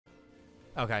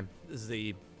Okay, this is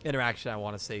the interaction I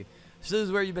want to see. So this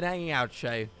is where you've been hanging out,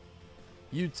 Shay.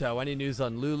 Yuto, any news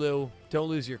on Lulu? Don't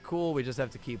lose your cool. We just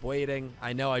have to keep waiting.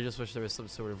 I know, I just wish there was some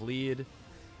sort of lead.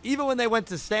 Even when they went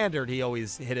to standard, he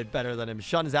always hit it better than him.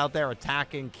 Shun's out there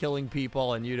attacking, killing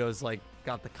people, and Yuto's like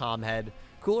got the calm head.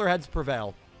 Cooler heads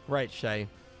prevail. Right, Shay.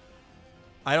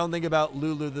 I don't think about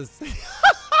Lulu this.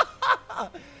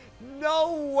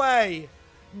 No way.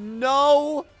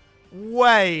 No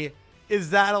way is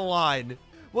that a line.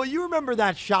 Well, you remember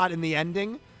that shot in the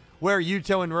ending where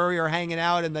Yuto and Rory are hanging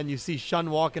out and then you see Shun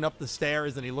walking up the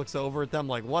stairs and he looks over at them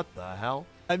like, what the hell?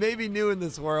 I may be new in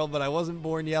this world, but I wasn't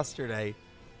born yesterday.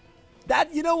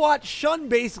 That, you know what? Shun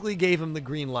basically gave him the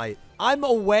green light. I'm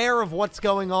aware of what's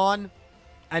going on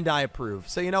and I approve.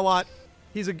 So you know what?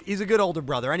 He's a good older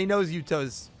brother and he knows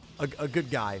Yuto's a good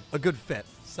guy, a good fit.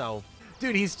 So,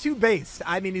 dude, he's too based.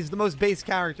 I mean, he's the most based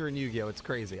character in Yu-Gi-Oh! It's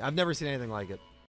crazy. I've never seen anything like it.